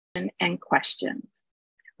and questions.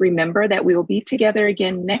 Remember that we will be together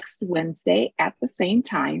again next Wednesday at the same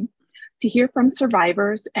time to hear from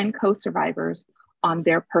survivors and co-survivors on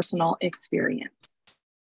their personal experience.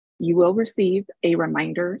 You will receive a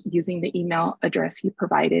reminder using the email address you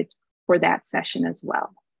provided for that session as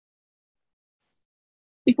well.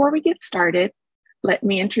 Before we get started, let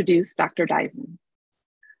me introduce Dr. Dizon.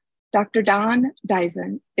 Dr. Don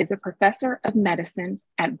Dizon is a professor of medicine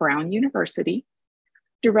at Brown University,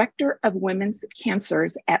 director of women's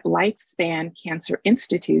cancers at Lifespan Cancer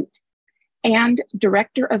Institute, and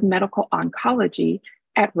director of medical oncology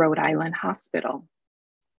at Rhode Island Hospital.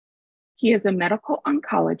 He is a medical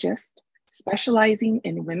oncologist specializing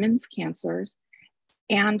in women's cancers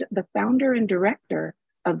and the founder and director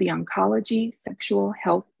of the Oncology Sexual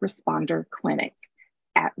Health Responder Clinic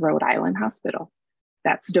at Rhode Island Hospital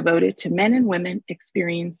that's devoted to men and women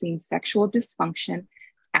experiencing sexual dysfunction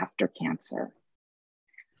after cancer.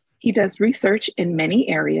 He does research in many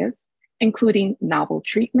areas, including novel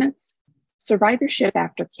treatments, survivorship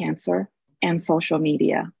after cancer, and social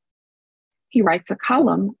media. He writes a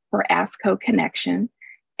column for ASCO Connection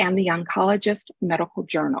and the Oncologist Medical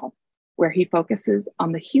Journal, where he focuses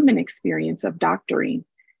on the human experience of doctoring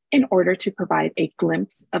in order to provide a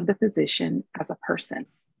glimpse of the physician as a person.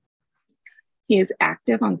 He is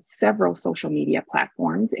active on several social media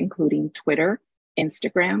platforms, including Twitter,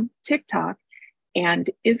 Instagram, TikTok, and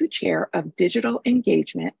is a chair of digital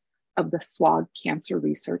engagement of the SWOG Cancer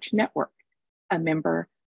Research Network, a member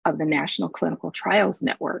of the National Clinical Trials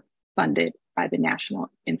Network funded by the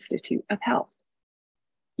National Institute of Health.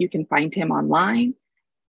 You can find him online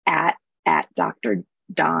at Dr.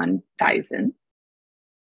 Don Dizon,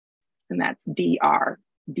 and that's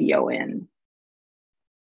DrDonSdizon.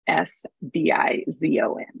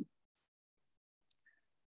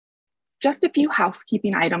 Just a few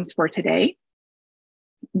housekeeping items for today.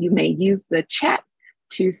 You may use the chat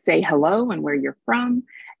to say hello and where you're from,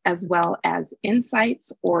 as well as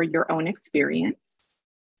insights or your own experience.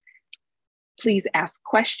 Please ask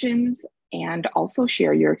questions and also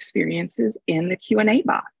share your experiences in the Q&A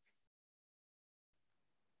box.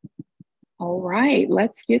 All right,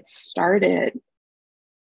 let's get started.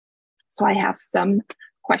 So I have some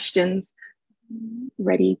questions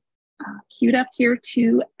ready, queued up here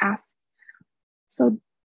to ask. So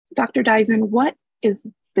Dr. Dizon, what is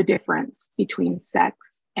the difference between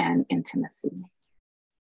sex and intimacy?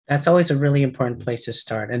 That's always a really important place to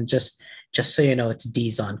start. And just so you know, it's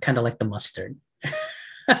Dizon, kind of like the mustard.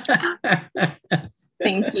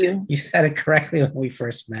 Thank you. You said it correctly when we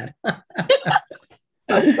first met.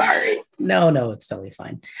 So sorry. No, it's totally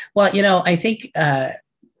fine. Well, you know, I think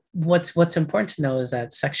what's important to know is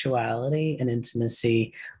that sexuality and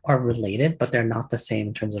intimacy are related, but they're not the same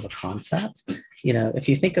in terms of a concept. You know, if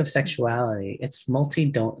you think of sexuality, it's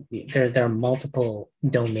there are multiple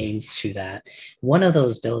domains to that. One of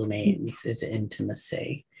those domains is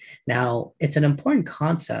intimacy. Now, it's an important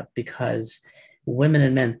concept because women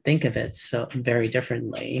and men think of it so very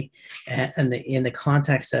differently. And in the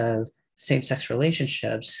context of same-sex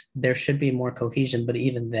relationships, there should be more cohesion, but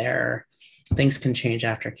even there, things can change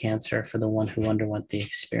after cancer for the one who underwent the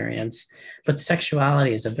experience. But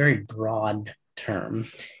sexuality is a very broad term,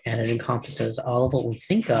 and it encompasses all of what we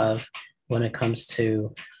think of when it comes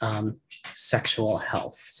to sexual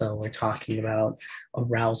health. So we're talking about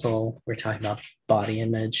arousal, we're talking about body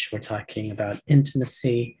image, we're talking about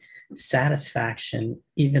intimacy, satisfaction,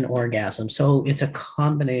 even orgasm. So it's a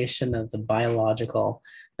combination of the biological,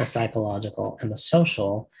 the psychological, and the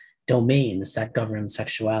social domains that govern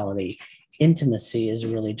sexuality. Intimacy is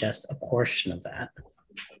really just a portion of that.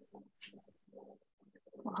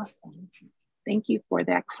 Awesome. Thank you for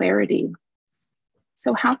that clarity.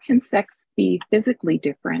 So how can sex be physically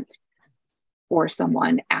different for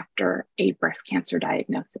someone after a breast cancer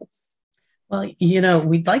diagnosis? Well, you know,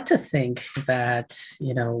 we'd like to think that,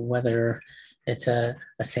 you know, whether it's a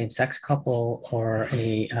same-sex couple or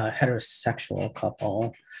a heterosexual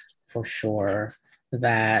couple, for sure,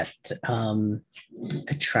 that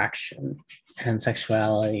attraction and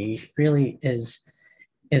sexuality really is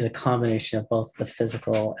a combination of both the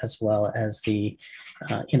physical as well as the,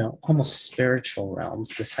 you know, almost spiritual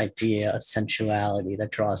realms, this idea of sensuality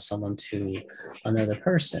that draws someone to another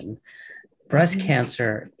person. Breast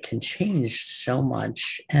cancer can change so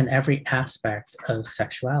much and every aspect of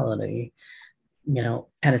sexuality, you know,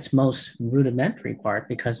 at its most rudimentary part,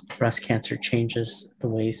 because breast cancer changes the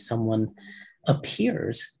way someone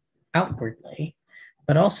appears outwardly,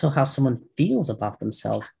 but also how someone feels about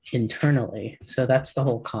themselves internally. So that's the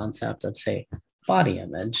whole concept of, say, body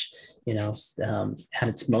image, you know, at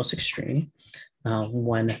its most extreme.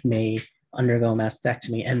 One may undergo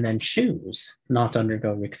mastectomy and then choose not to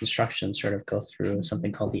undergo reconstruction, sort of go through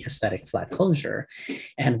something called the aesthetic flat closure.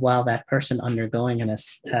 And while that person undergoing an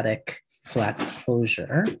aesthetic flat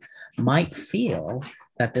closure might feel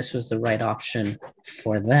that this was the right option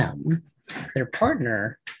for them, their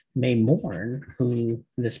partner may mourn who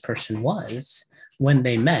this person was when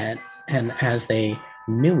they met and as they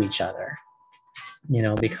knew each other,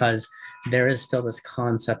 because there is still this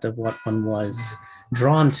concept of what one was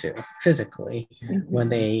drawn to physically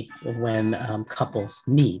when couples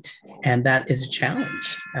meet, and that is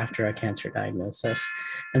challenged after a cancer diagnosis.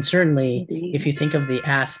 And certainly if you think of the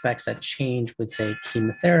aspects that change with, say,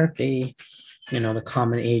 chemotherapy, the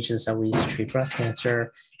common agents that we use to treat breast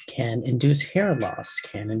cancer can induce hair loss,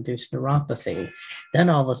 can induce neuropathy. Then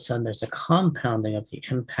all of a sudden there's a compounding of the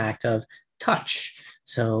impact of touch.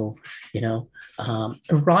 So,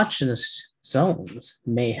 erogenous zones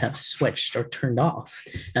may have switched or turned off.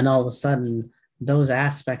 And all of a sudden, those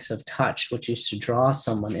aspects of touch, which used to draw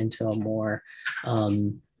someone into a more,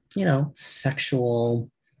 sexual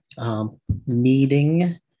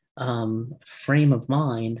needing frame of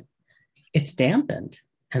mind, it's dampened.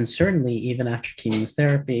 And certainly, even after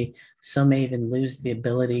chemotherapy, some may even lose the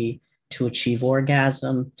ability to achieve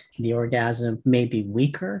orgasm. The orgasm may be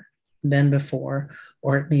weaker than before,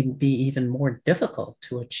 or it may be even more difficult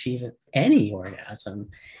to achieve any orgasm.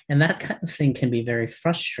 And that kind of thing can be very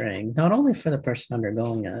frustrating, not only for the person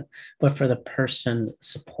undergoing it, but for the person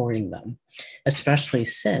supporting them, especially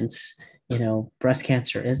since, breast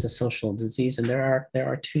cancer is a social disease, and there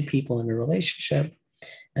are two people in a relationship,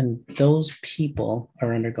 and those people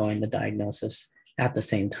are undergoing the diagnosis at the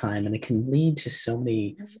same time. And it can lead to so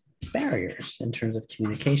many barriers in terms of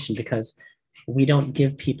communication, because we don't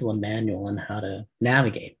give people a manual on how to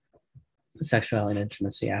navigate sexuality and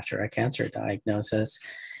intimacy after a cancer diagnosis.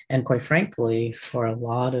 And quite frankly, for a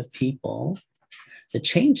lot of people, the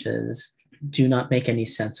changes do not make any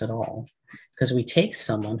sense at all, because we take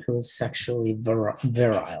someone who is sexually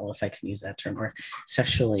virile, if I can use that term, or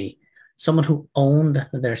someone who owned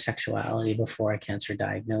their sexuality before a cancer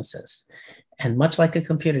diagnosis. And much like a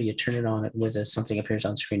computer, you turn it on, it whizzes, something appears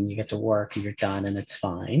on screen, you get to work, and you're done, and it's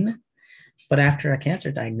fine. But after a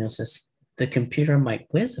cancer diagnosis, the computer might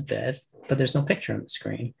whiz a bit, but there's no picture on the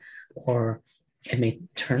screen, or it may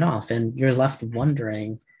turn off, and you're left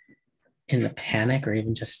wondering in the panic or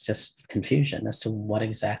even just confusion as to what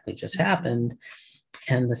exactly just happened.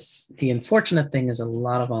 And the unfortunate thing is a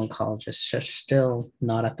lot of oncologists are still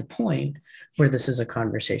not at the point where this is a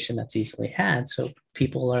conversation that's easily had. So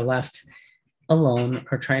people are left alone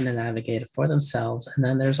or trying to navigate it for themselves. And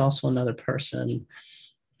then there's also another person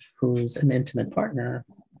who's an intimate partner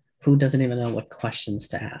who doesn't even know what questions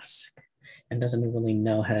to ask and doesn't really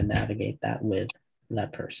know how to navigate that with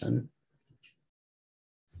that person.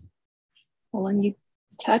 Well, and you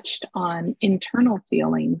touched on internal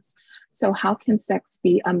feelings. So how can sex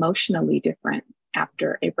be emotionally different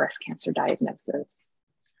after a breast cancer diagnosis?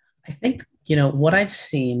 I think, what I've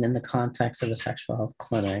seen in the context of a sexual health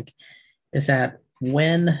clinic is that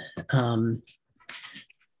when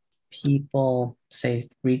people, say,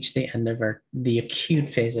 reach the end of the acute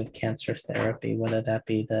phase of cancer therapy, whether that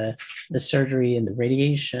be the surgery and the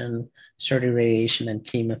radiation, and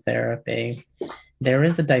chemotherapy, there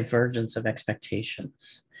is a divergence of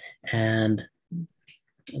expectations. And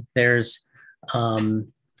there's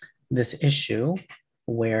this issue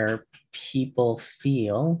where people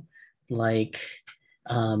feel like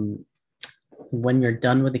when you're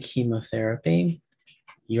done with the chemotherapy,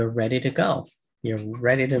 you're ready to go. You're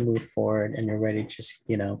ready to move forward, and you're ready to just,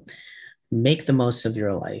 make the most of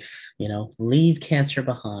your life, leave cancer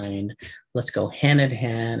behind. Let's go hand in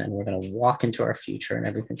hand, and we're going to walk into our future, and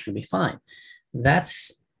everything's going to be fine.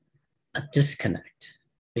 That's a disconnect,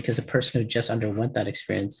 because a person who just underwent that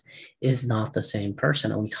experience is not the same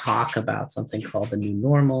person. And we talk about something called the new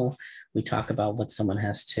normal. We talk about what someone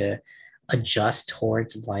has to adjust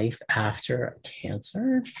towards life after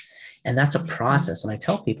cancer. And that's a process. And I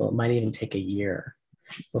tell people it might even take a year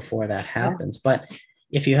before that happens. Yeah. But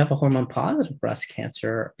if you have a hormone positive breast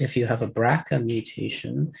cancer, if you have a BRCA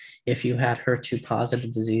mutation, if you had HER2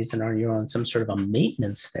 positive disease and you're on some sort of a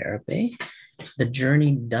maintenance therapy, the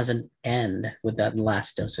journey doesn't end with that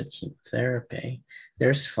last dose of chemotherapy.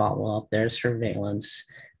 There's follow-up, there's surveillance,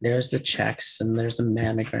 there's the checks, and there's the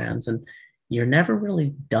mammograms, and you're never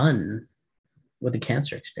really done with the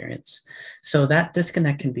cancer experience. So that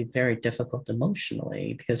disconnect can be very difficult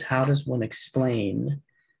emotionally, because how does one explain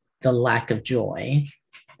the lack of joy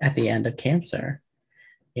at the end of cancer?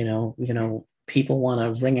 People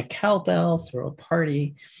want to ring a cowbell, throw a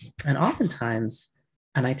party, and oftentimes,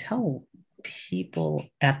 and I tell people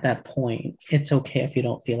at that point, it's okay if you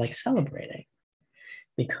don't feel like celebrating,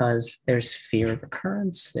 because there's fear of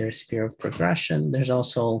recurrence, there's fear of progression. There's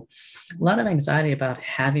also a lot of anxiety about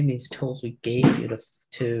having these tools we gave you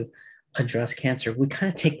to address cancer. We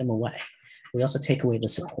kind of take them away. We also take away the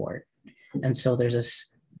support. And so there's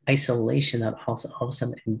this isolation that also all of a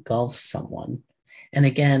sudden engulfs someone. And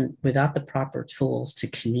again, without the proper tools to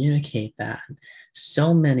communicate that,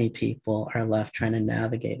 so many people are left trying to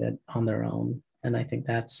navigate it on their own. And I think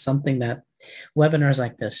that's something that webinars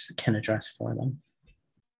like this can address for them.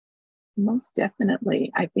 Most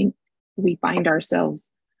definitely. I think we find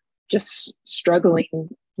ourselves just struggling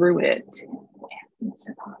through it.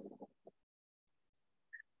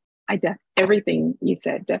 Everything you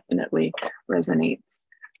said definitely resonates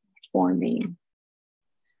for me.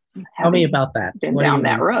 Tell me about that. Been down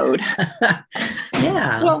that road.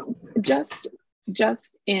 Yeah. Well, just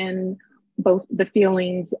in both the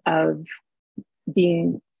feelings of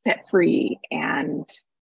being set free and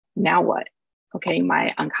now what? Okay,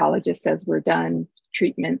 my oncologist says we're done,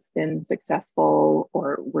 treatment's been successful,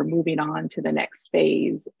 or we're moving on to the next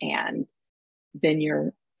phase. And then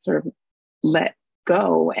you're sort of let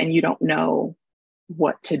go and you don't know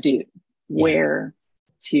what to do, where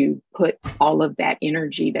to put all of that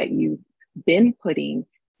energy that you've been putting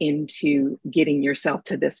into getting yourself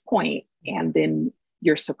to this point. And then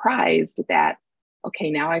you're surprised that,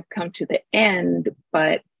 okay, now I've come to the end,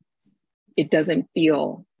 but it doesn't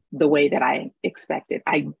feel the way that I expected.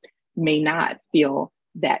 I may not feel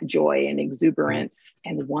that joy and exuberance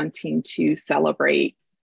and wanting to celebrate,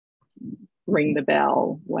 ring the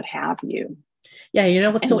bell, what have you. Yeah, you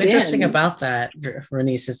know what's so interesting about that,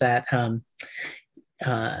 Ronise, is that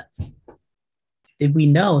we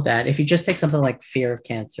know that if you just take something like fear of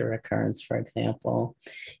cancer recurrence, for example,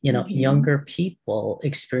 you know, younger people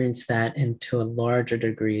experience that into a larger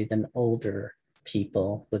degree than older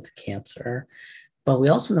people with cancer. But we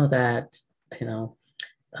also know that, you know,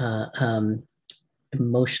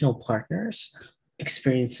 emotional partners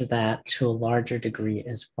experience that to a larger degree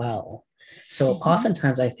as well. So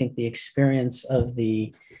oftentimes I think the experience of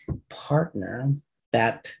the partner,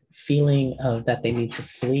 that feeling of that they need to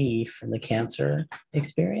flee from the cancer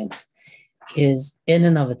experience, is in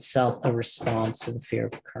and of itself a response to the fear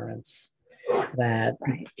of recurrence. That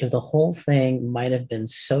if the whole thing might have been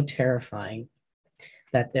so terrifying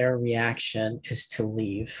that their reaction is to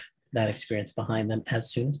leave that experience behind them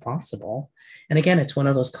as soon as possible. And again, it's one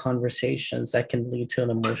of those conversations that can lead to an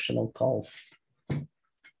emotional gulf.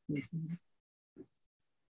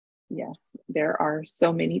 Yes, there are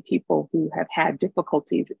so many people who have had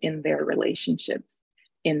difficulties in their relationships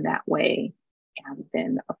in that way. And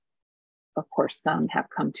then, of course, some have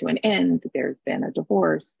come to an end. There's been a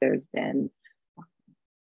divorce, there's been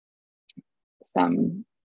some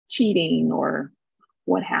cheating or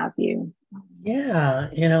what have you. Yeah,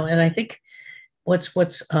 you know, and I think what's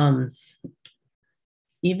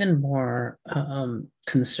even more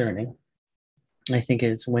concerning, I think,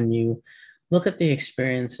 is when you look at the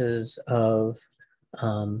experiences of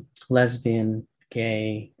lesbian,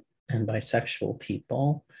 gay, and bisexual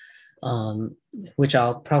people, which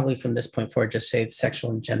I'll probably from this point forward just say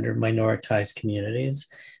sexual and gender minoritized communities.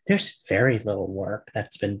 There's very little work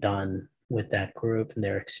that's been done with that group and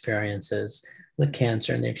their experiences with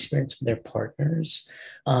cancer and their experience with their partners.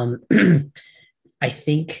 I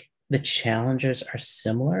think the challenges are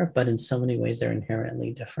similar, but in so many ways they're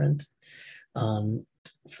inherently different.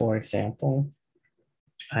 For example,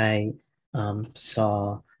 I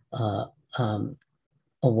saw a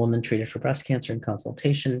woman treated for breast cancer in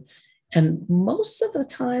consultation. And most of the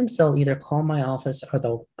times they'll either call my office or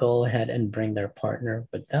they'll go ahead and bring their partner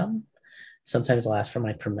with them. Sometimes they'll ask for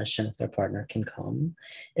my permission if their partner can come.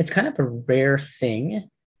 It's kind of a rare thing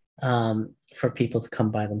for people to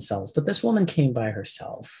come by themselves. But this woman came by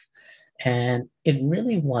herself. And it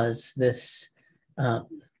really was this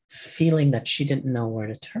feeling that she didn't know where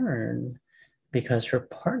to turn because her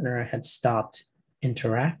partner had stopped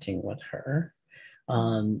interacting with her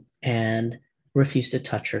and refused to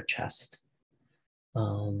touch her chest.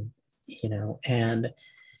 You know, and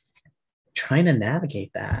trying to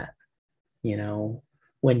navigate that, you know,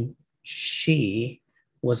 when she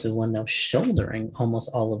was the one that was shouldering almost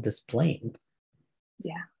all of this blame.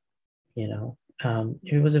 Yeah. You know,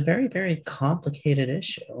 it was a very, very complicated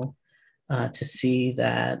issue to see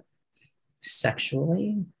that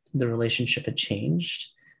sexually the relationship had changed,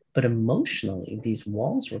 but emotionally these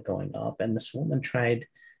walls were going up, and this woman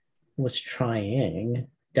was trying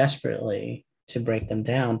desperately to break them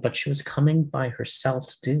down, but she was coming by herself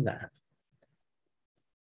to do that.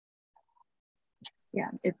 Yeah,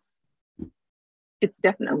 it's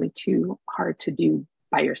definitely too hard to do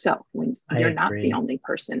by yourself when I you're not the agree. only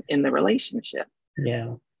person in the relationship.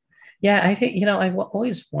 Yeah. Yeah, I think,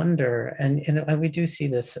 always wonder, and we do see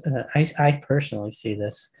this, I personally see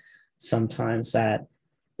this sometimes, that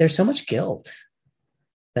there's so much guilt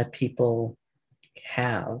that people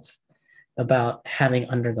have about having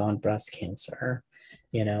undergone breast cancer.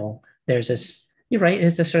 There's this, you're right,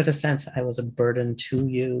 it's a sort of sense, I was a burden to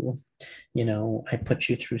you, I put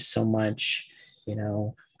you through so much,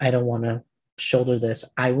 I don't want to shoulder this.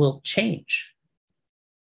 I will change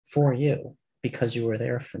for you because you were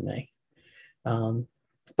there for me. Um,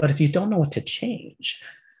 but if you don't know what to change,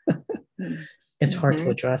 it's hard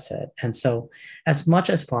to address it. And so, as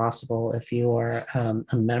much as possible, if you are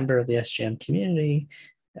a member of the SGM community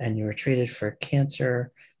and you were treated for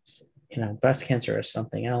cancer, breast cancer or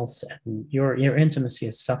something else, and your intimacy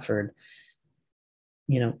has suffered,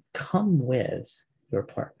 come with your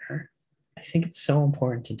partner. I think it's so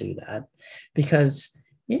important to do that because,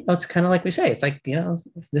 it's kind of like we say, it's like,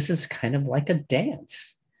 this is kind of like a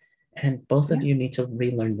dance, and both of you need to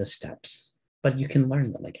relearn the steps, but you can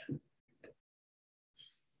learn them again.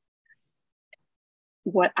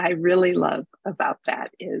 What I really love about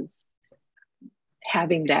that is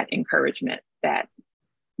having that encouragement that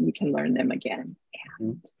you can learn them again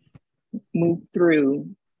and move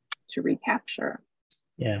through to recapture.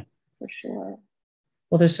 Yeah, for sure.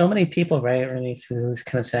 Well, there's so many people, right, Ronise, who's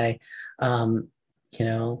kind of say,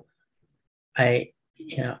 I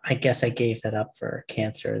guess I gave that up for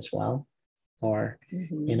cancer as well, or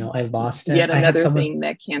I lost it. Yet I had another thing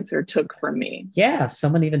that cancer took from me. Yeah,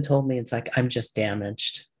 someone even told me, it's like, I'm just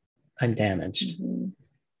damaged. I'm damaged. And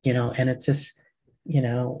it's this,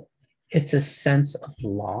 it's a sense of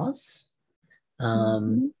loss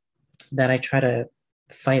that I try to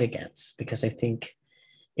fight against, because I think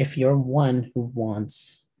if you're one who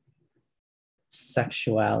wants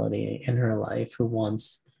sexuality in her life, who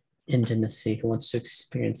wants intimacy, who wants to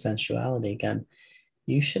experience sensuality again,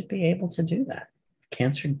 you should be able to do that.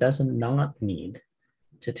 Cancer doesn't not need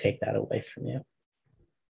to take that away from you.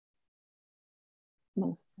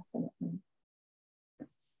 Most definitely.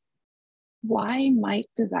 Why might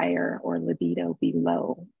desire or libido be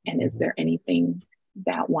low? And is there anything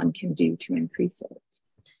that one can do to increase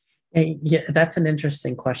it? Yeah, that's an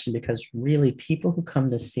interesting question, because really people who come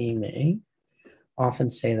to see me often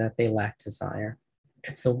say that they lack desire.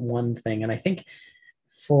 It's the one thing. And I think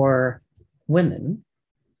for women,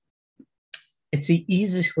 it's the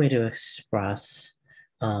easiest way to express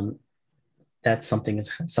that something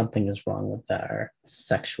is wrong with their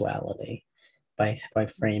sexuality by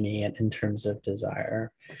framing it in terms of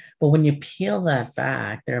desire. But when you peel that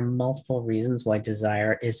back, there are multiple reasons why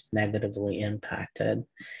desire is negatively impacted.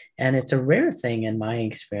 And it's a rare thing in my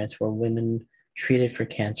experience where women treated for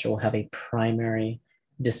cancer will have a primary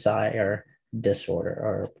desire disorder,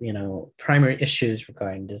 or primary issues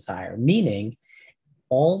regarding desire, meaning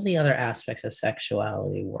all the other aspects of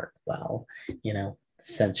sexuality work well,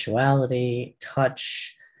 sensuality,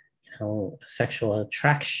 touch, sexual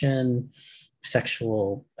attraction,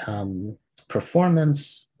 sexual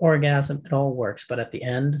performance, orgasm, it all works. But at the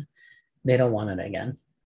end, they don't want it again.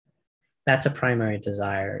 That's a primary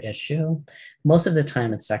desire issue. Most of the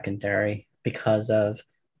time, it's secondary because of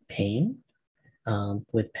pain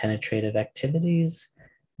with penetrative activities,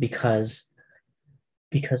 because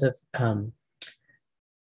of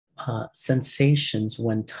sensations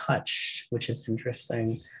when touched, which is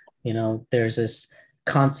interesting. There's this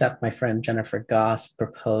concept my friend Jennifer Goss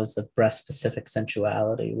proposed of breast-specific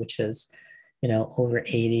sensuality, which is, over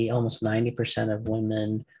 80, almost 90% of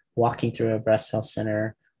women walking through a breast health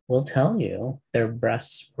center will tell you their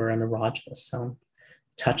breasts were an erogenous zone.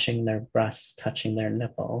 Touching their breasts, touching their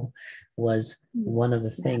nipple was one of the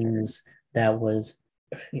things that was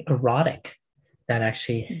erotic, that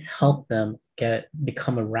actually helped them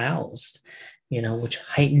become aroused, which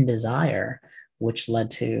heightened desire, which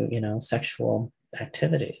led to, sexual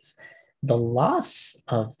activities. The loss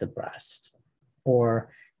of the breast, or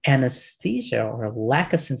anesthesia, or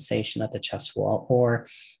lack of sensation at the chest wall, or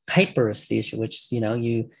hyperesthesia, which,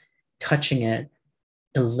 you touching it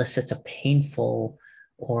elicits a painful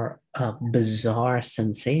or a bizarre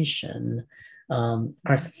sensation,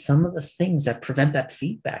 are some of the things that prevent that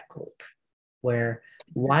feedback loop. Where,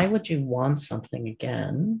 why would you want something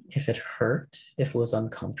again if it hurt, if it was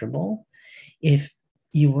uncomfortable, if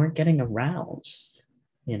you weren't getting aroused?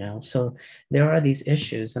 So there are these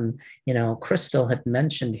issues. And Crystal had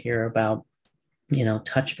mentioned here about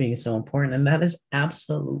touch being so important, and that is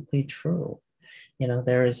absolutely true.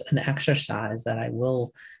 There is an exercise that I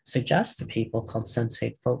will suggest to people called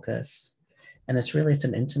Sensate Focus, And it's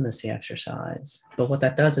an intimacy exercise. But what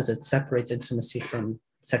that does is it separates intimacy from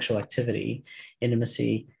sexual activity,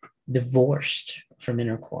 intimacy divorced from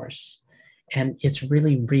intercourse. And it's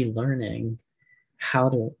really relearning how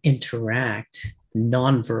to interact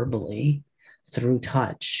non-verbally through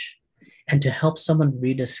touch and to help someone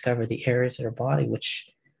rediscover the areas of their body which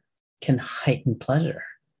can heighten pleasure,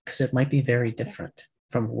 because it might be very different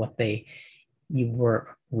from what you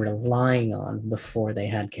were relying on before they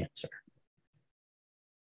had cancer.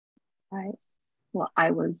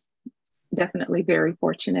 I was definitely very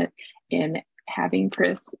fortunate in having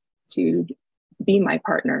Chris to be my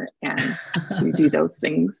partner and to do those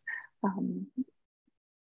things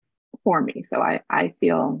for me. So I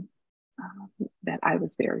feel that I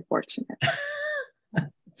was very fortunate.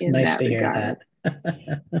 It's nice to hear that.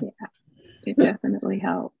 Yeah, it definitely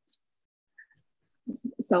helps.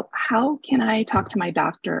 So how can I talk to my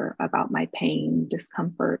doctor about my pain,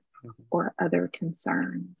 discomfort, or other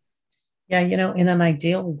concerns? Yeah, in an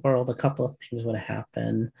ideal world, a couple of things would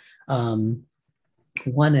happen.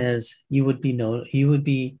 One is you would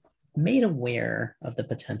be made aware of the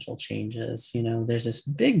potential changes. There's this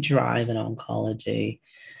big drive in oncology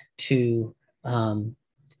to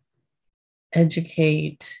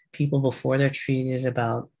educate people before they're treated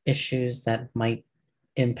about issues that might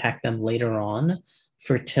impact them later on.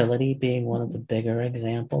 Fertility being one of the bigger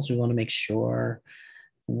examples. We want to make sure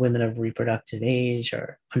women of reproductive age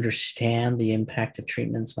or understand the impact of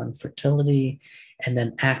treatments on fertility, and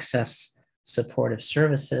then access supportive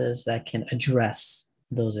services that can address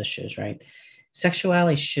those issues, right?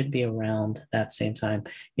 Sexuality should be around that same time.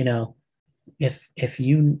 If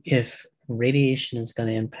radiation is going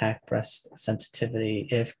to impact breast sensitivity,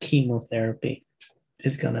 if chemotherapy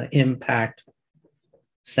is going to impact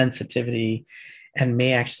sensitivity and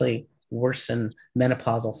may actually worsen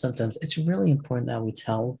menopausal symptoms, it's really important that we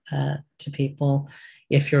tell that to people.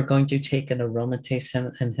 If you're going to take an aromatase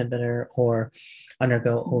inhibitor or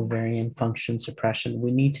undergo ovarian function suppression,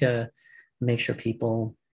 we need to make sure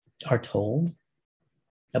people are told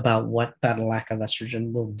about what that lack of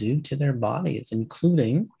estrogen will do to their bodies,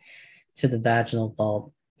 including to the vaginal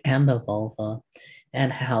bulb and the vulva,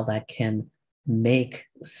 and how that can make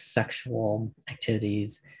sexual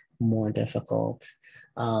activities more difficult.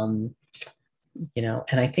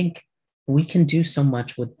 And I think we can do so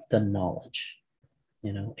much with the knowledge.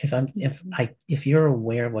 If you're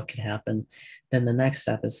aware of what could happen, then the next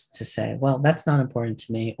step is to say, well, that's not important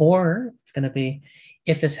to me. Or it's going to be,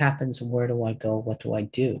 if this happens, where do I go? What do I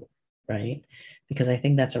do? Right? Because I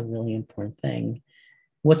think that's a really important thing.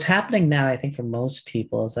 What's happening now, I think, for most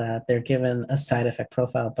people is that they're given a side effect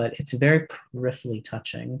profile, but it's very peripherally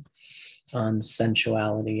touching on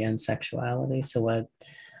sensuality and sexuality. So what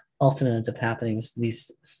ultimately ends up happening is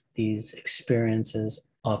these experiences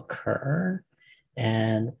occur,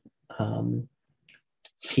 and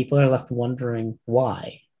people are left wondering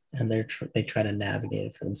why, and they try to navigate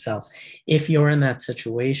it for themselves. If you're in that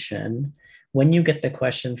situation, when you get the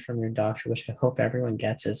question from your doctor, which I hope everyone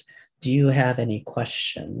gets, is, do you have any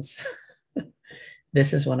questions?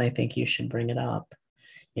 This is when I think you should bring it up.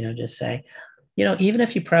 Just say, even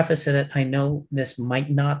if you preface it, I know this might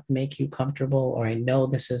not make you comfortable, or I know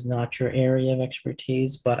this is not your area of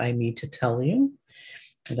expertise, but I need to tell you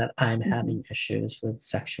that I'm having issues with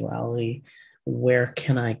sexuality. Where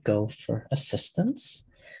can I go for assistance?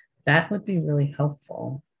 That would be really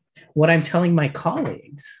helpful. What I'm telling my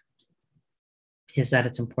colleagues is that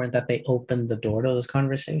it's important that they open the door to those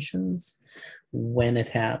conversations when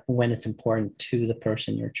it's important to the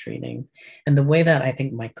person you're treating. And the way that I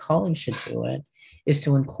think my colleagues should do it is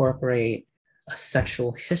to incorporate a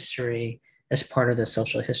sexual history as part of the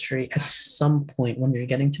social history at some point when you're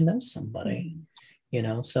getting to know somebody.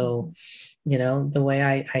 So the way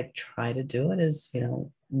I try to do it is,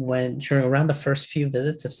 when during around the first few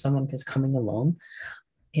visits, if someone is coming alone,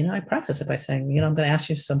 I preface it by saying, I'm going to ask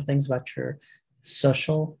you some things about your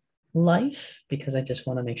social life, because I just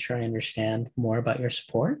want to make sure I understand more about your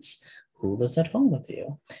supports. Who lives at home with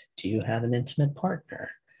you? Do you have an intimate partner?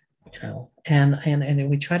 And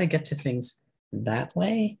we try to get to things that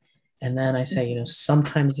way. And then I say,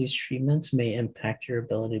 sometimes these treatments may impact your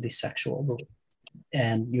ability to be sexual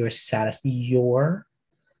and your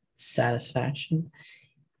satisfaction.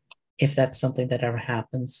 If that's something that ever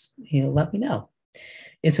happens, let me know.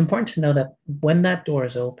 It's important to know that when that door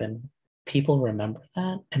is open, people remember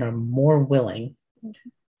that and are more willing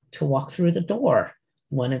to walk through the door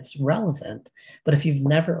when it's relevant. But if you've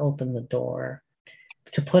never opened the door,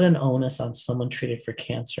 to put an onus on someone treated for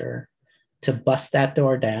cancer to bust that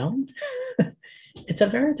door down, it's a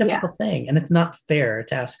very difficult thing. And it's not fair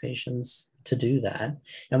to ask patients to do that.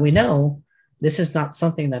 And we know This is not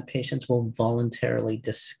something that patients will voluntarily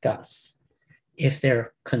discuss if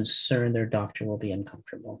they're concerned their doctor will be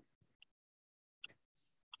uncomfortable.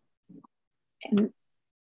 And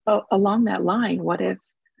along that line, what if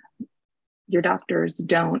your doctors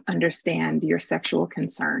don't understand your sexual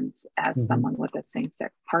concerns as someone with a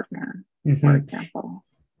same-sex partner, for example?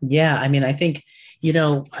 Yeah, I mean, I think,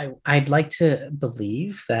 I'd like to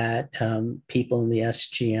believe that people in the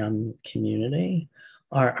SGM community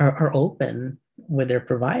are open with their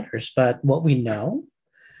providers, but what we know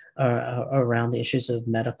around the issues of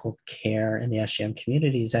medical care in the SGM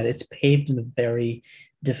community is that it's paved in a very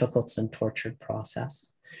difficult and tortured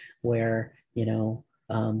process where,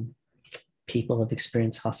 people have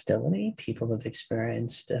experienced hostility, people have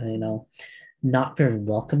experienced, not very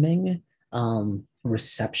welcoming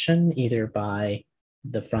reception, either by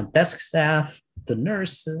the front desk staff, the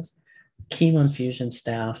nurses, chemo infusion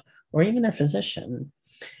staff, or even their physician.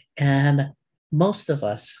 And most of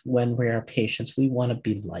us, when we are patients, we want to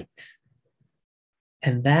be liked.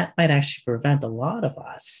 And that might actually prevent a lot of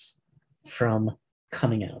us from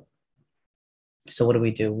coming out. So what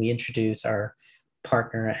do? We introduce our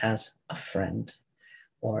partner as a friend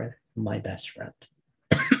or my best friend.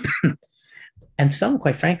 And some,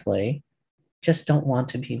 quite frankly, just don't want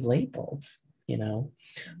to be labeled. I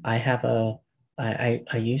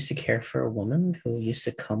used to care for a woman who used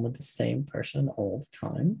to come with the same person all the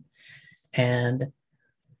time. And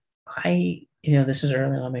this was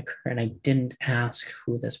early on in my career, and I didn't ask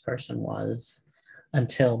who this person was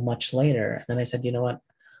until much later. And then I said, you know what?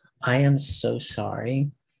 I am so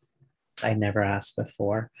sorry. I never asked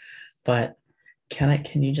before, but can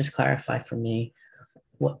you just clarify for me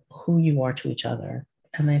who you are to each other?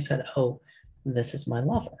 And they said, oh, this is my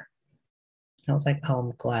lover. I was like, oh,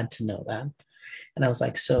 I'm glad to know that. And I was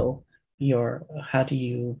like, so how do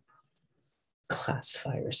you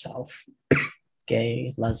classify yourself?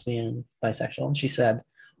 Gay, lesbian, bisexual? And she said,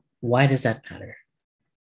 why does that matter?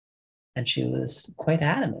 And she was quite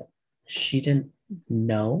adamant. She didn't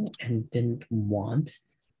know and didn't want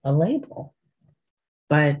a label.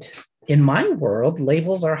 But in my world,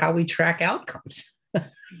 labels are how we track outcomes.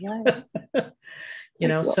 Right.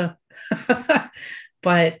 So,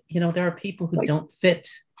 but, there are people who don't fit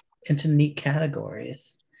into neat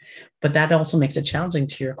categories. But that also makes it challenging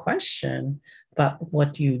to your question about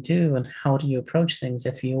what do you do and how do you approach things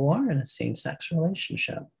if you are in a same-sex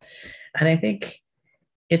relationship? And I think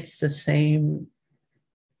it's the same.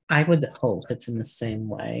 I would hope it's in the same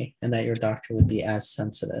way, and that your doctor would be as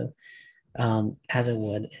sensitive as it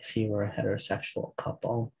would if you were a heterosexual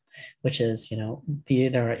couple, which is,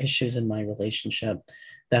 there are issues in my relationship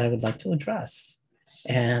that I would like to address.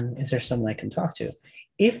 And is there someone I can talk to?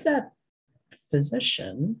 If that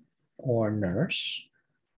physician or nurse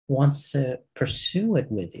wants to pursue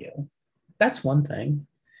it with you, that's one thing.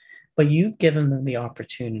 But you've given them the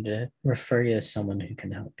opportunity to refer you to someone who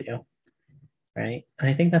can help you, right? And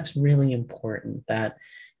I think that's really important, that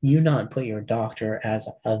you not put your doctor as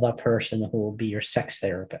the person who will be your sex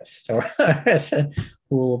therapist or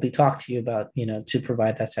who will be talking to you about, to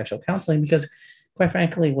provide that sexual counseling. Because quite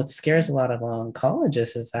frankly, what scares a lot of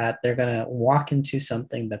oncologists is that they're going to walk into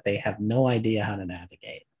something that they have no idea how to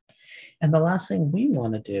navigate. And the last thing we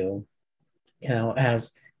want to do,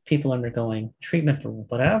 as people undergoing treatment for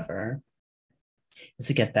whatever, is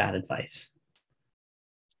to get bad advice.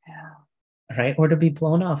 Yeah. Right? Or to be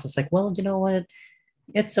blown off. It's like, well, you know what?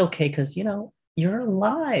 It's okay because, you're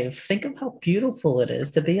alive. Think of how beautiful it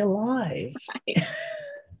is to be alive. Right.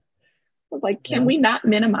 Like, can we not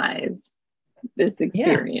minimize this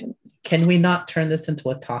experience? Yeah. Can we not turn this into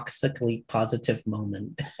a toxically positive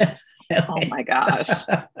moment? Oh my gosh.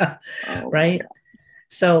 Right? My gosh.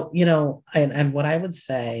 So, and what I would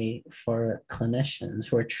say for clinicians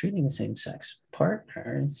who are treating same-sex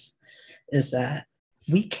partners is that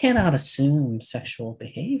we cannot assume sexual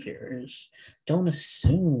behaviors. Don't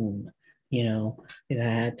assume,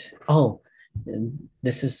 that, oh,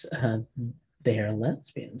 this is, they are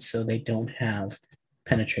lesbians, so they don't have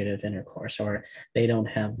penetrative intercourse, or they don't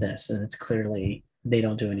have this, and it's clearly they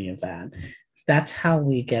don't do any of that. That's how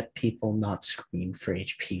we get people not screened for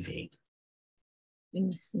HPV.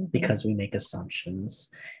 Mm-hmm. Because we make assumptions,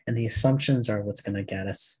 and the assumptions are what's going to get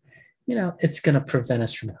us, it's going to prevent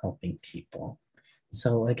us from helping people.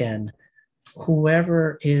 So again,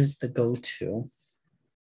 whoever is the go-to,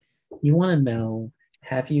 you want to know,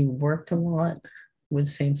 have you worked a lot with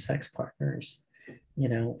same-sex partners?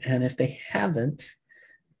 And if they haven't,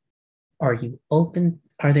 are you open?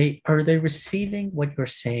 Are they receiving what you're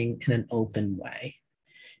saying in an open way?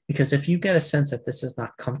 Because if you get a sense that this is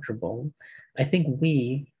not comfortable, I think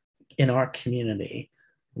we in our community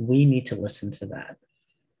we need to listen to that,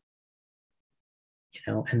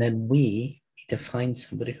 and then we need to find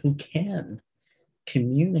somebody who can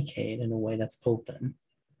communicate in a way that's open.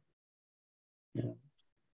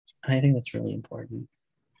 I think that's really important.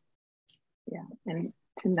 Yeah, and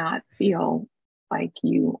to not feel like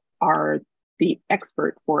you are the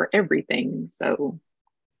expert for everything, so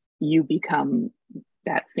you become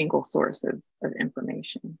that single source of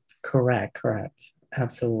information. Correct.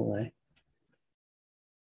 Absolutely.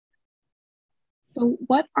 So,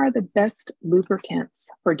 what are the best lubricants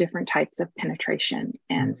for different types of penetration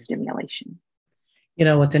and stimulation?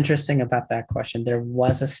 What's interesting about that question? There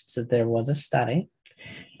was a study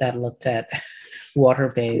that looked at We love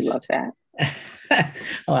water-based. that.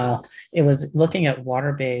 Well, it was looking at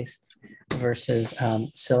water-based versus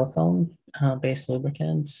silicone-based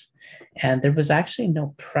lubricants, and there was actually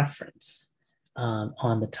no preference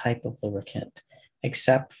on the type of lubricant,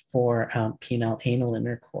 except for penile anal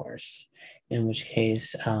intercourse, in which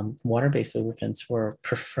case water-based lubricants were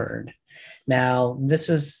preferred. Now, this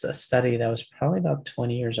was a study that was probably about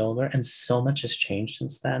 20 years older, and so much has changed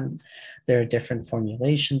since then. There are different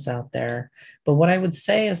formulations out there. But what I would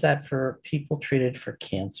say is that for people treated for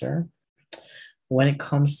cancer, when it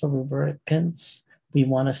comes to lubricants, we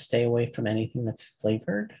want to stay away from anything that's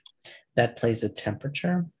flavored, that plays with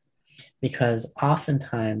temperature, because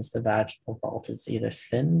oftentimes the vaginal vault is either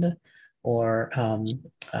thinned or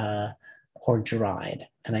dried.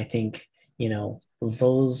 And I think,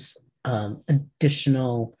 those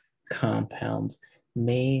additional compounds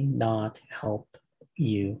may not help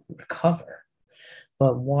you recover.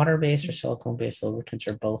 But water-based or silicone-based lubricants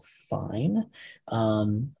are both fine. What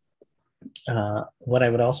I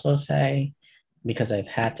would also say, because I've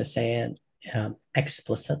had to say it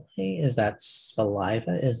explicitly, is that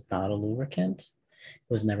saliva is not a lubricant. It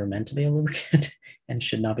was never meant to be a lubricant and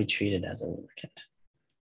should not be treated as a lubricant.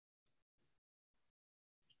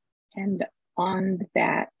 And on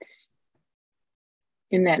that,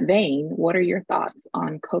 in that vein, what are your thoughts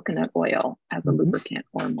on coconut oil as a lubricant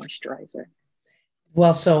or moisturizer?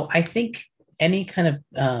 Well, so I think any kind of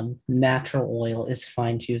natural oil is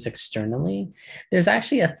fine to use externally. There's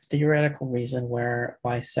actually a theoretical reason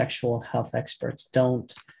why sexual health experts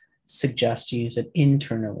don't suggest you use it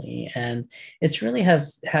internally, and it really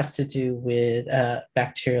has to do with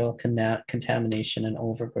bacterial contamination and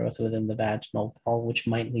overgrowth within the vaginal wall, which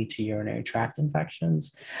might lead to urinary tract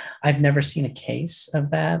infections. I've never seen a case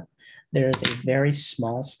of that. There is a very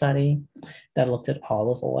small study that looked at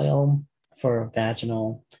olive oil for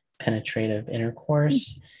vaginal penetrative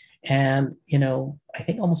intercourse. And, I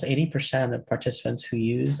think almost 80% of participants who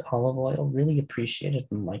use olive oil really appreciated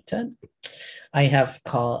and liked it. I have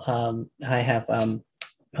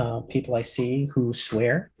people I see who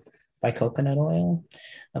swear by coconut oil.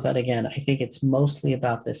 But again, I think it's mostly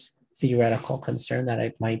about this theoretical concern that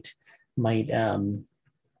it might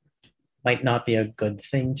not be a good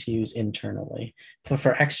thing to use internally. But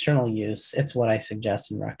for external use, it's what I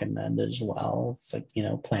suggest and recommend as well. It's like,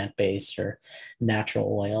 plant-based or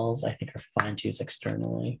natural oils, I think are fine to use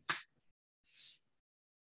externally.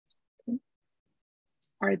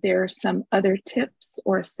 Are there some other tips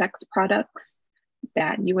or sex products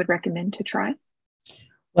that you would recommend to try?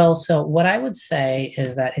 Well, so what I would say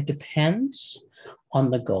is that it depends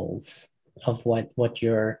on the goals of what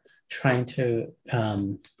you're trying to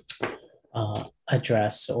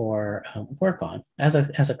address or work on as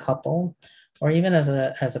a couple, or even as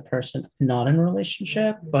a person not in a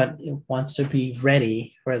relationship but wants to be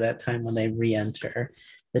ready for that time when they re-enter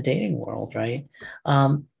the dating world, right?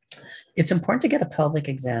 It's important to get a pelvic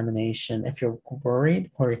examination if you're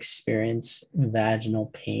worried or experience vaginal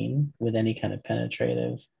pain with any kind of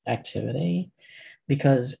penetrative activity,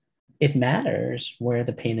 because it matters where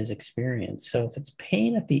the pain is experienced. So if it's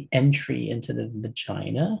pain at the entry into the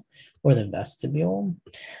vagina or the vestibule,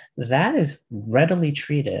 that is readily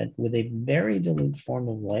treated with a very dilute form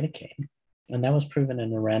of lidocaine. And that was proven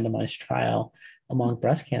in a randomized trial among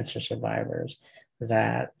breast cancer survivors,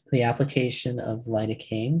 that the application of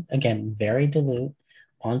lidocaine, again, very dilute,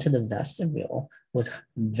 onto the vestibule was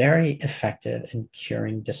very effective in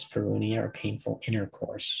curing dyspareunia or painful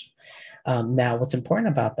intercourse. Now, what's important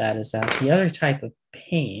about that is that the other type of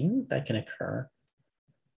pain that can occur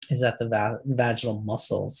is that the vaginal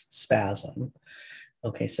muscles spasm.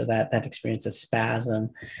 Okay, so that experience of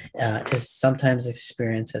spasm is sometimes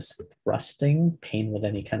experienced as thrusting, pain with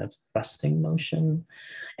any kind of thrusting motion,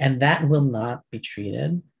 and that will not be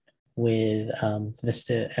treated with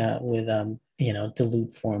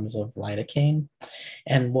dilute forms of lidocaine.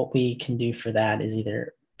 And what we can do for that is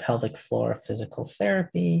either pelvic floor physical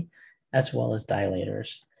therapy as well as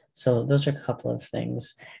dilators. So those are a couple of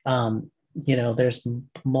things. There's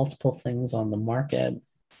multiple things on the market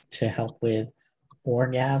to help with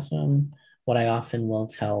orgasm. What I often will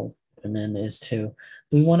tell women is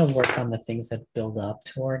we want to work on the things that build up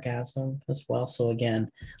to orgasm as well. So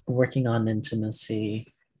again, working on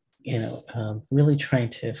intimacy, really trying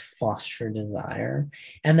to foster desire,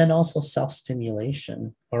 and then also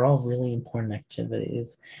self-stimulation are all really important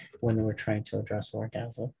activities when we're trying to address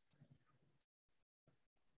orgasm.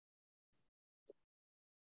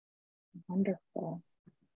 Wonderful.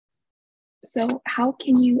 So, how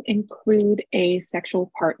can you include a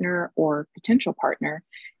sexual partner or potential partner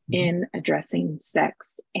in addressing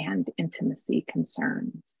sex and intimacy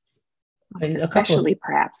concerns, especially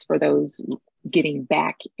perhaps for those getting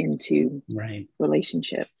back into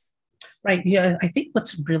relationships? Right. Yeah. I think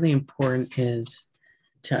what's really important is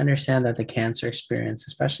to understand that the cancer experience,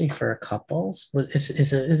 especially for couples,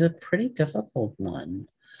 is a pretty difficult one.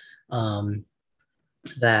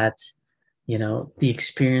 That the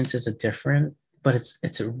experiences are different, but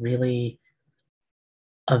it's a really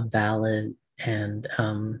a valid and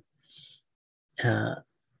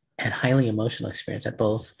highly emotional experience that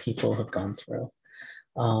both people have gone through.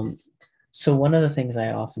 So one of the things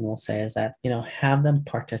I often will say is that have them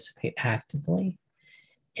participate actively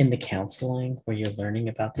in the counseling where you're learning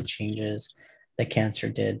about the changes that cancer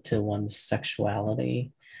did to one's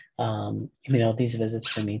sexuality. These visits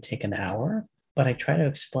for me take an hour, but I try to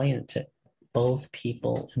explain it to both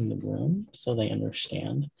people in the room so they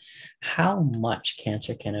understand how much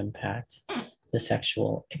cancer can impact the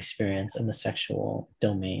sexual experience and the sexual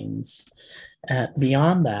domains.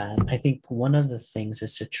 Beyond that, I think one of the things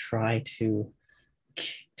is to try to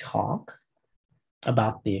talk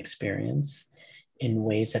about the experience in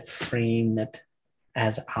ways that frame it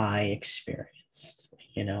as I experienced,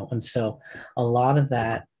 and so a lot of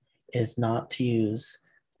that is not to use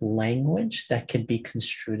language that could be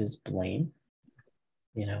construed as blame,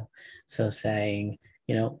 so saying,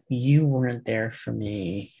 you weren't there for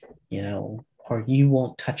me, or you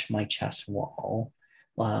won't touch my chest wall,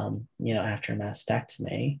 after a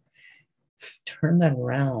mastectomy. Turn that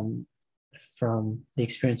around from the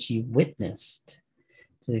experience you witnessed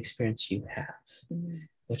to the experience you have,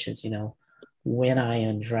 which is, when I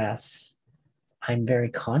undress, I'm very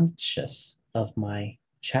conscious of my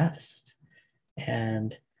chest,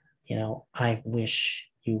 and, I wish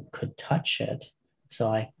you could touch it. So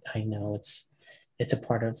I know it's a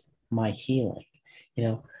part of my healing,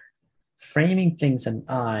 framing things in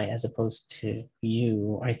I as opposed to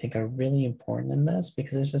you, I think are really important in this,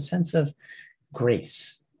 because there's a sense of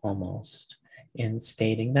grace almost in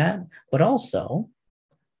stating that. But also,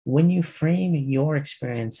 when you frame your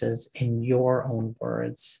experiences in your own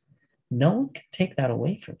words, no one can take that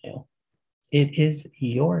away from you. It is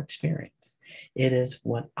your experience. It is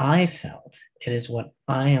what I felt. It is what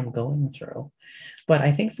I am going through. But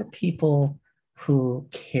I think for people who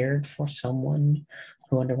cared for someone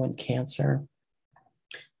who underwent cancer,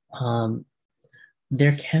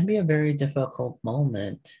 there can be a very difficult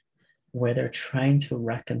moment where they're trying to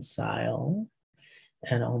reconcile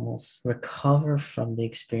and almost recover from the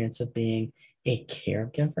experience of being a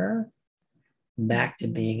caregiver back to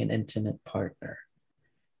being an intimate partner.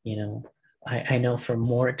 I know for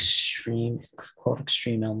more extreme, quote,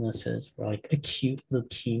 extreme illnesses, like acute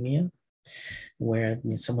leukemia, where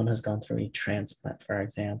someone has gone through a transplant, for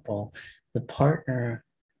example, the partner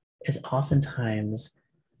is oftentimes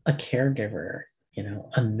a caregiver,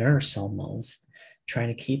 a nurse almost, trying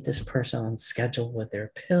to keep this person on schedule with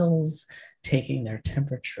their pills, taking their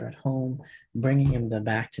temperature at home, bringing them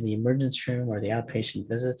back to the emergency room or the outpatient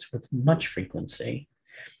visits with much frequency.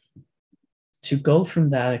 To go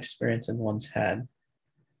from that experience in one's head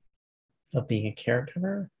of being a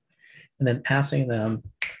caregiver and then asking them,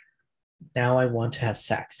 now I want to have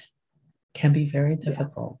sex, can be very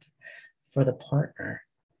difficult for the partner.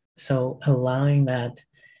 So allowing that,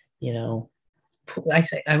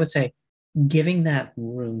 I would say giving that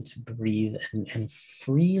room to breathe and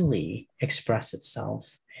freely express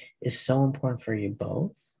itself is so important for you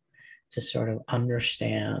both to sort of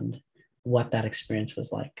understand what that experience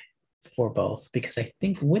was like for both, because I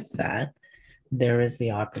think with that, there is the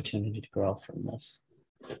opportunity to grow from this.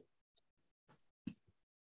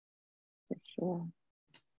 For sure.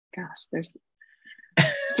 Gosh, there's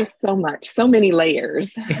just so many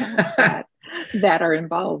layers that are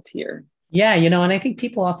involved here. Yeah, and I think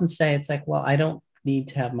people often say it's like, well, I don't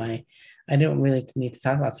really need to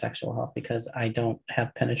talk about sexual health because I don't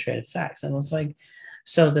have penetrative sex. And it was like,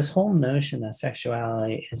 so this whole notion that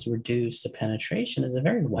sexuality is reduced to penetration is a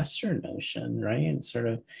very Western notion, right? And sort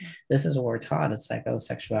of, this is what we're taught. It's like, oh,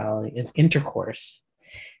 sexuality is intercourse.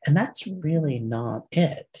 And that's really not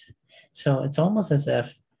it. So it's almost as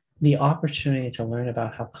if the opportunity to learn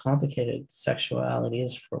about how complicated sexuality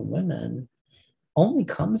is for women only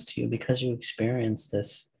comes to you because you experience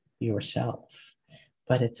this yourself.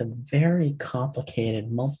 But it's a very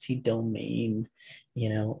complicated, multi-domain,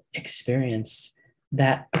 experience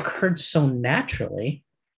that occurred so naturally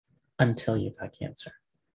until you got cancer.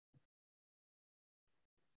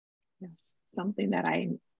 Something that I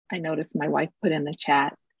noticed my wife put in the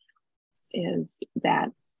chat is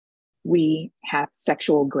that we have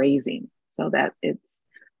sexual grazing, so that it's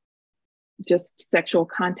just sexual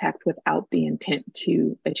contact without the intent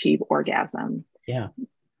to achieve orgasm. Yeah.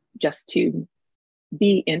 Just to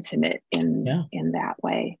be intimate in that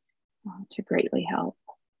way to greatly help.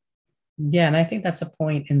 Yeah, and I think that's a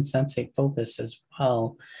point in sensate focus as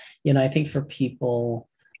well. I think for people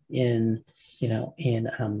in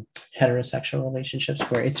heterosexual relationships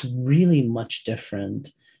where it's really much different,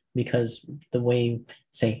 because the way,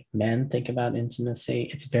 say, men think about intimacy,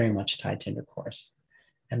 it's very much tied to intercourse.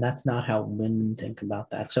 And that's not how women think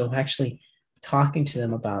about that. So actually talking to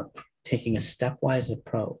them about taking a stepwise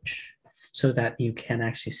approach so that you can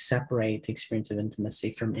actually separate the experience of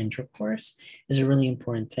intimacy from intercourse is a really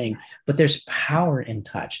important thing. But there's power in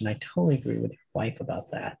touch. And I totally agree with your wife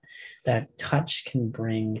about that, that touch can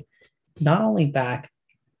bring not only back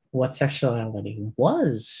what sexuality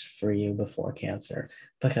was for you before cancer,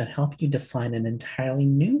 but can help you define an entirely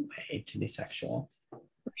new way to be sexual.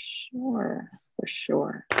 For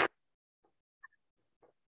sure.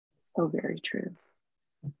 So very true.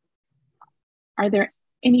 Are there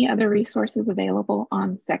any other resources available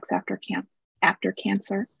on sex after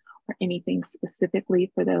cancer, or anything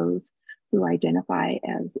specifically for those who identify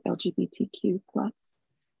as LGBTQ plus?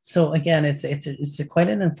 So again, it's quite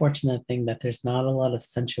an unfortunate thing that there's not a lot of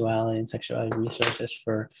sensuality and sexuality resources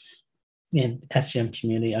for in SGM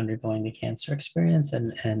community undergoing the cancer experience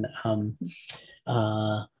and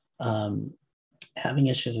having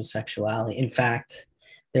issues with sexuality. In fact,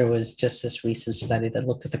 there was just this recent study that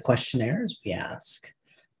looked at the questionnaires we ask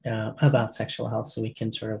about sexual health, so we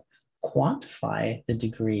can sort of quantify the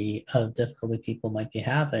degree of difficulty people might be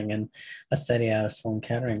having. And a study out of Sloan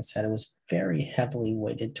Kettering said it was very heavily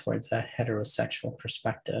weighted towards a heterosexual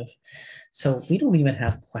perspective. So we don't even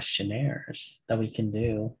have questionnaires that we can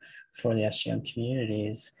do for the SGM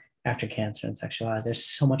communities after cancer and sexuality. There's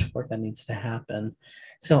so much work that needs to happen.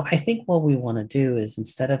 So I think what we want to do is,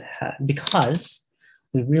 instead of because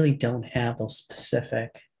we really don't have those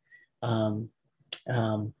specific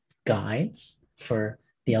guides for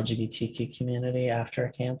the LGBTQ community after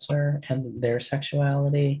cancer and their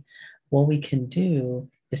sexuality, what we can do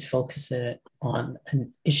is focus it on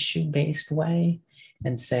an issue-based way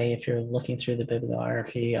and say, if you're looking through the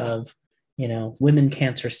bibliography of, Women,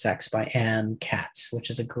 Cancer, Sex by Ann Katz, which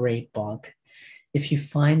is a great book. If you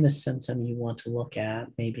find the symptom you want to look at,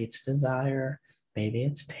 maybe it's desire, maybe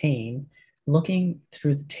it's pain, looking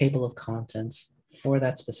through the table of contents for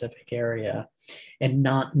that specific area and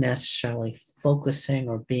not necessarily focusing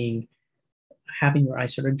or having your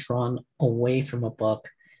eyes sort of drawn away from a book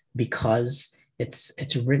because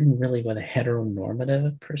it's written really with a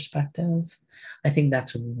heteronormative perspective. I think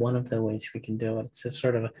that's one of the ways we can do it. It's a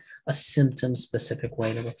sort of a symptom-specific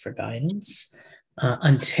way to look for guidance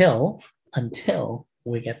until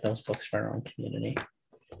we get those books for our own community.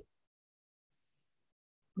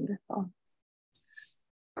 Wonderful.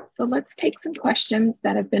 So let's take some questions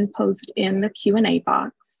that have been posed in the Q&A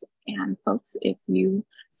box. And folks, if you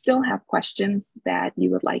still have questions that you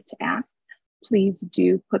would like to ask, please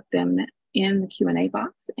do put them in the Q&A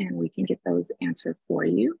box and we can get those answered for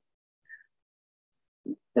you.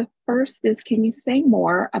 The first is, can you say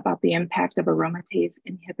more about the impact of aromatase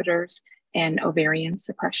inhibitors and ovarian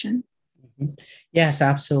suppression? Yes,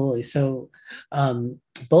 absolutely. So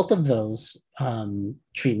both of those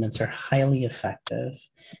treatments are highly effective,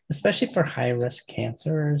 especially for high-risk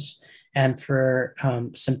cancers. And for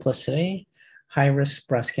simplicity, high-risk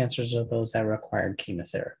breast cancers are those that required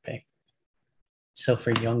chemotherapy. So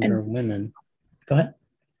for younger women, go ahead.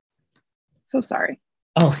 So sorry.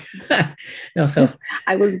 Oh, no. So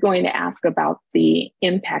I was going to ask about the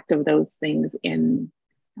impact of those things in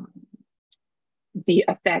the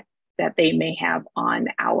effect that they may have on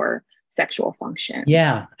our sexual function.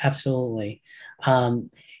 Yeah, absolutely.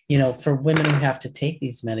 for women who have to take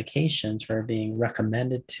these medications or are being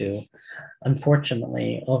recommended to,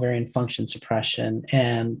 unfortunately, ovarian function suppression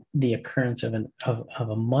and the occurrence of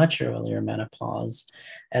a much earlier menopause,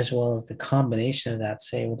 as well as the combination of that,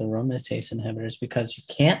 say, with aromatase inhibitors, because you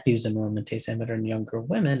can't use an aromatase inhibitor in younger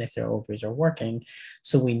women if their ovaries are working.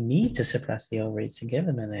 So we need to suppress the ovaries to give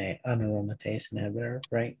them an aromatase inhibitor,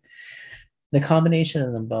 right? The combination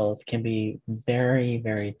of them both can be very,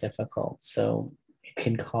 very difficult. So it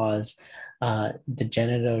can cause the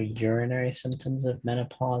genitourinary symptoms of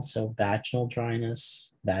menopause, so vaginal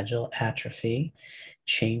dryness, vaginal atrophy,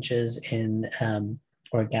 changes in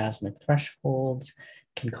orgasmic thresholds,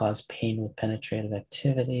 can cause pain with penetrative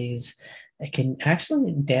activities. It can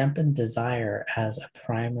actually dampen desire as a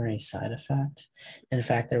primary side effect. In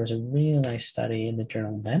fact, there was a really nice study in the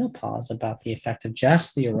journal Menopause about the effect of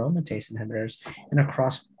just the aromatase inhibitors, and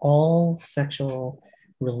across all sexual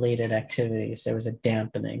related activities, there was a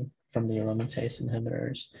dampening from the aromatase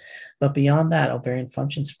inhibitors. But beyond that, ovarian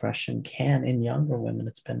function suppression can, in younger women,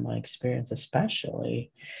 it's been my experience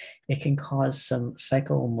especially, it can cause some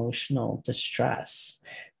psycho-emotional distress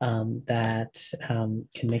that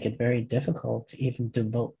can make it very difficult to even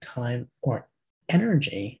devote time or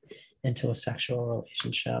energy into a sexual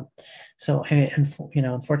relationship. So,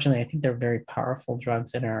 unfortunately, I think they're very powerful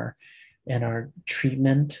drugs in our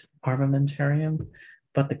treatment armamentarium,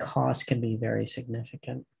 but the cost can be very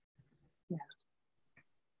significant. Yeah.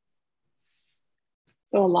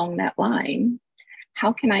 So along that line,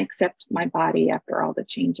 how can I accept my body after all the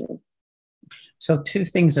changes? So two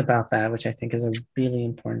things about that, which I think is a really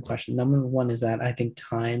important question. Number one is that I think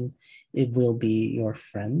time, it will be your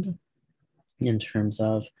friend in terms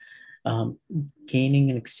of gaining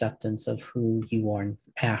an acceptance of who you are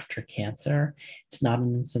after cancer. It's not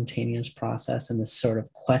an instantaneous process, and this sort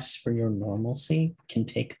of quest for your normalcy can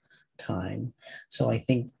take time. So I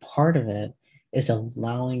think part of it is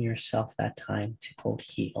allowing yourself that time to quote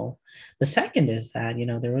heal. The second is that,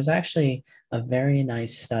 there was actually a very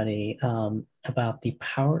nice study about the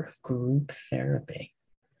power of group therapy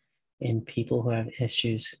in people who have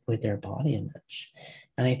issues with their body image.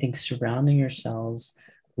 And I think surrounding yourselves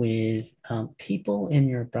with people in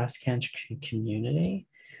your breast cancer community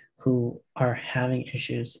who are having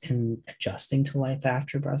issues in adjusting to life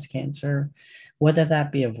after breast cancer, whether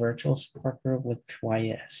that be a virtual support group, which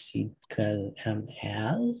YSC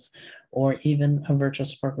has, or even a virtual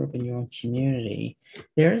support group in your own community,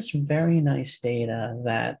 there's very nice data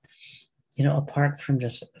that, apart from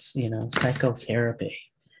just, psychotherapy,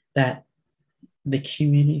 that the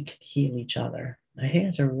community can heal each other. I think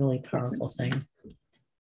it's a really powerful thing.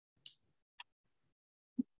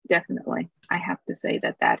 Definitely. I have to say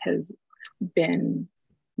that has been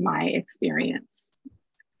my experience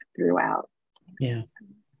throughout. Yeah.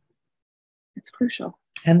 It's crucial.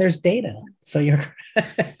 And there's data. So you're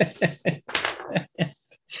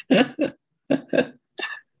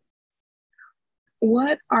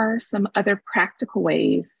What are some other practical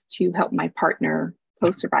ways to help my partner,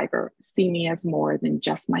 co-survivor, see me as more than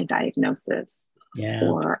just my diagnosis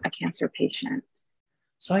or a cancer patient?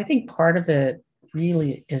 So I think part of it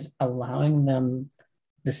really is allowing them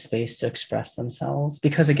the space to express themselves,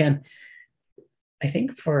 because again, I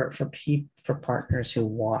think for partners who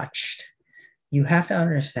watched, you have to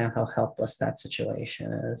understand how helpless that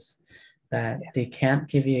situation is, that they can't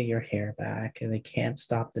give you your hair back, and they can't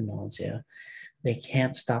stop the nausea, they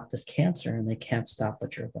can't stop this cancer, and they can't stop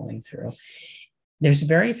what you're going through. There's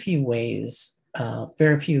very few ways,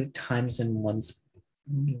 very few times in one's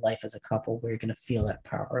life as a couple where you're going to feel that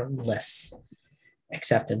powerless,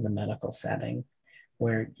 except in the medical setting,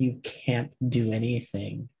 where you can't do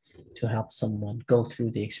anything to help someone go through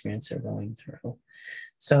the experience they're going through.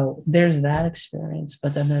 So there's that experience,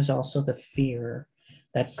 but then there's also the fear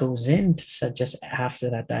that goes into just after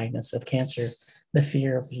that diagnosis of cancer, the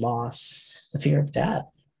fear of loss, the fear of death,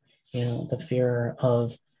 the fear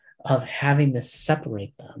of having to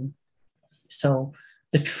separate them. So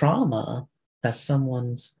the trauma that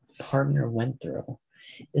someone's partner went through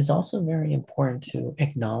is also very important to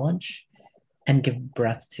acknowledge and give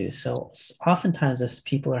breath to. So oftentimes, if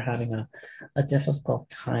people are having a difficult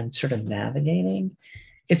time sort of navigating,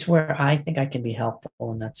 it's where I think I can be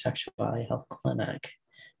helpful in that sexuality health clinic,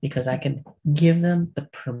 because I can give them the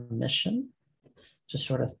permission to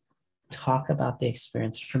sort of talk about the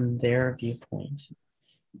experience from their viewpoint.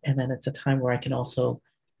 And then it's a time where I can also,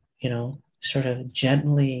 sort of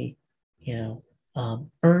gently,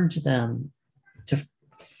 urge them to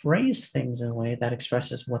phrase things in a way that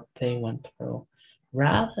expresses what they went through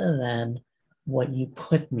rather than what you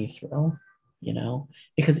put me through,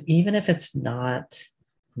 because even if it's not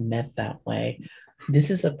met that way. This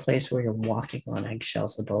is a place where you're walking on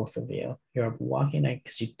eggshells, the both of you. You're walking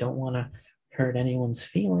because you don't want to hurt anyone's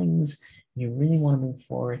feelings. You really want to move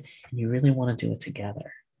forward, and you really want to do it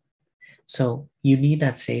together. So you need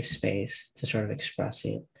that safe space to sort of express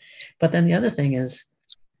it. But then the other thing is,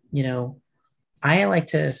 you know, I like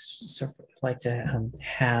to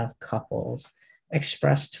have couples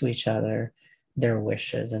express to each other their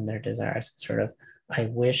wishes and their desires. Sort of, I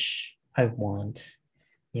wish, I want,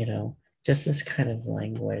 just this kind of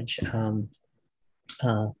language. I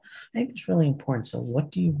think it's really important. So,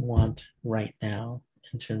 what do you want right now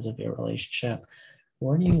in terms of your relationship?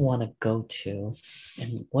 Where do you want to go to,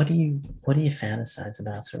 and what do you fantasize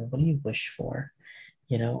about? Sort of, what do you wish for?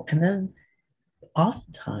 And then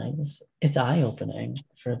oftentimes it's eye-opening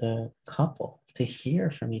for the couple to hear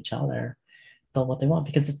from each other about what they want,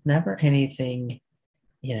 because it's never anything,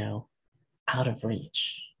 out of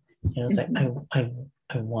reach. It's like,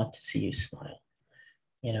 I want to see you smile.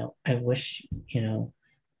 I wish,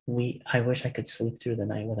 I wish I could sleep through the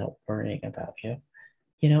night without worrying about you.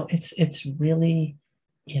 It's really,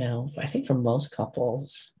 I think for most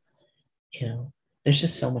couples, there's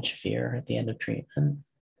just so much fear at the end of treatment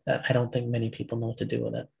that I don't think many people know what to do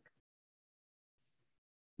with it.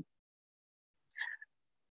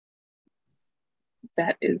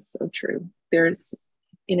 That is so true. There's,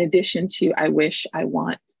 in addition to I wish, I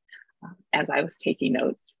want, as I was taking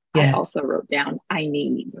notes, I also wrote down, I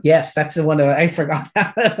need. Yes, that's the one that I forgot.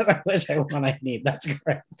 I wish, I want, I need. That's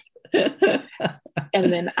correct.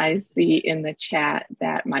 And then I see in the chat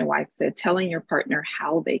that my wife said, telling your partner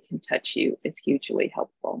how they can touch you is hugely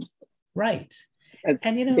helpful. Right. Because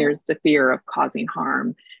there's the fear of causing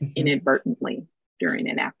harm inadvertently during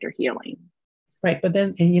and after healing. Right. But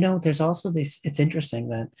then, there's also this, it's interesting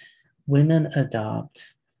that women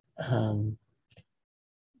adopt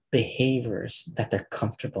behaviors that they're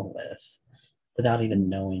comfortable with without even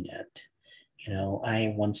knowing it.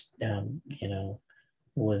 I once,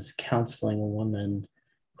 was counseling a woman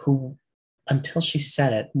who, until she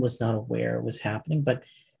said it, was not aware it was happening, but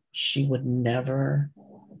she would never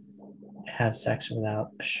have sex without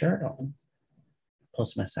a shirt on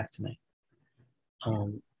post-mastectomy.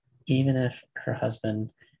 Even if her husband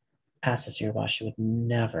asked to see her boss, she would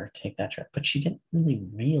never take that shirt. But she didn't really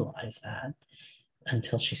realize that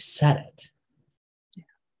until she said it.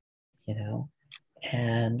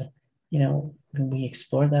 And we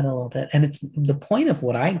explored that a little bit. And it's the point of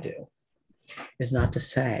what I do is not to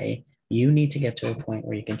say you need to get to a point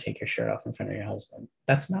where you can take your shirt off in front of your husband.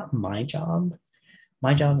 That's not my job.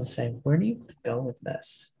 My job is to say, where do you want to go with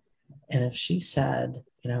this? And if she said,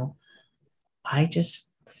 I just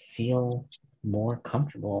feel more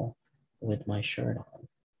comfortable with my shirt on,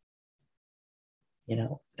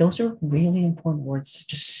 those are really important words to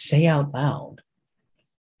just say out loud,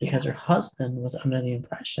 because her husband was under the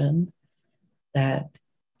impression that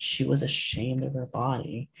she was ashamed of her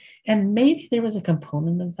body. And maybe there was a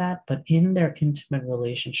component of that, but in their intimate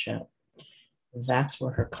relationship, that's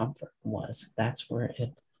where her comfort was. That's where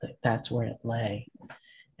it lay.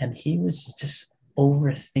 And he was just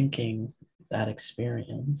overthinking that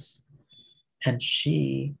experience. And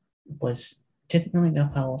she didn't really know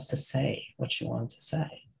how else to say what she wanted to say.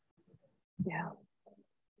 Yeah.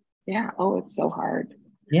 Yeah. Oh, it's so hard.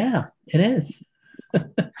 Yeah, it is.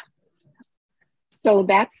 So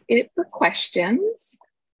that's it for questions.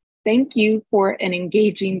 Thank you for an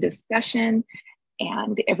engaging discussion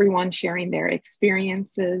and everyone sharing their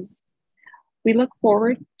experiences. We look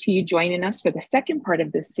forward to you joining us for the second part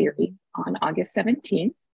of this series on August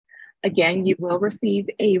 17th. Again, you will receive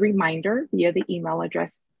a reminder via the email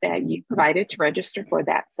address that you provided to register for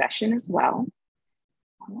that session as well.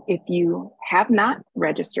 If you have not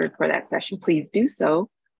registered for that session, please do so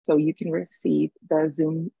you can receive the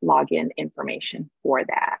Zoom login information for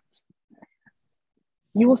that.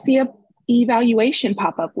 You will see an evaluation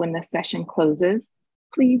pop up when the session closes.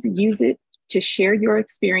 Please use it to share your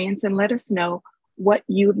experience and let us know what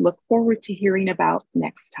you look forward to hearing about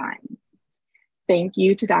next time. Thank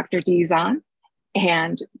you to Dr. Dizon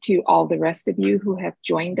and to all the rest of you who have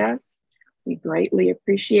joined us. We greatly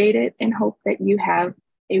appreciate it and hope that you have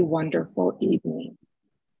a wonderful evening.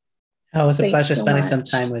 Oh, it was a pleasure spending some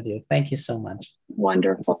time with you. Thank you so much.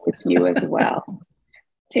 Wonderful with you as well.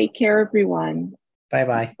 Take care, everyone.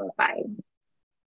 Bye-bye. Bye-bye.